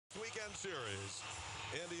weekend series.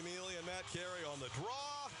 Andy Mealy and Matt Carey on the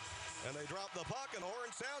draw. And they drop the puck, and the horn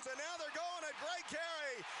sounds, and now they're going at Greg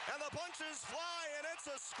Carey, and the punches fly, and it's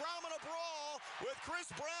a scrum and a brawl with Chris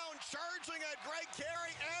Brown charging at Greg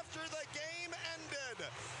Carey after the game ended.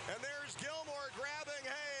 And there's Gilmore grabbing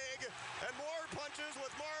Haig, and more punches with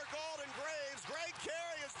Mark Auld and Graves. Greg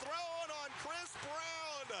Carey is throwing on Chris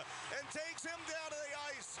Brown and takes him down to the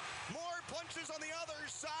ice. More punches on the other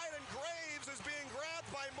side, and Graves is being grabbed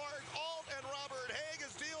by Mark Auld, and Robert Haig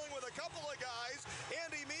is dealing with a couple of guys.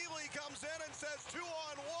 Andy Mealy comes in and says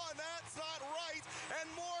 2-on-1, that's not right, and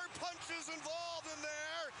more punches involved in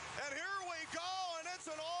there, and here we go, and it's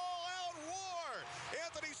an all-out war.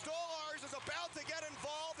 Anthony Stolars is about to get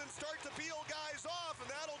involved and start to peel guys off, and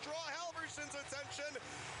that'll draw Halverson's attention.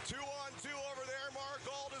 2-on-2 over there. Mark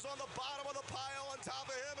Auld is on the bottom of the pile. On top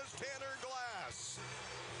of him is Tanner Glass.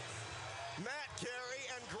 Matt Carey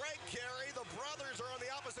and Greg Carey, the brothers, are on the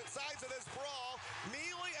opposite sides of this brawl.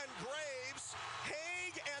 Mealy and Graves,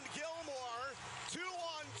 Haig and Gilmore,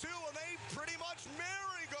 2-on-2, and they pretty much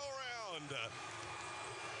merry-go-round.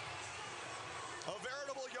 A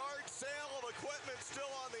veritable yard sale of equipment still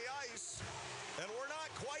on the ice, and we're not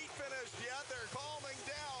quite finished yet. They're calming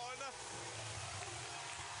down.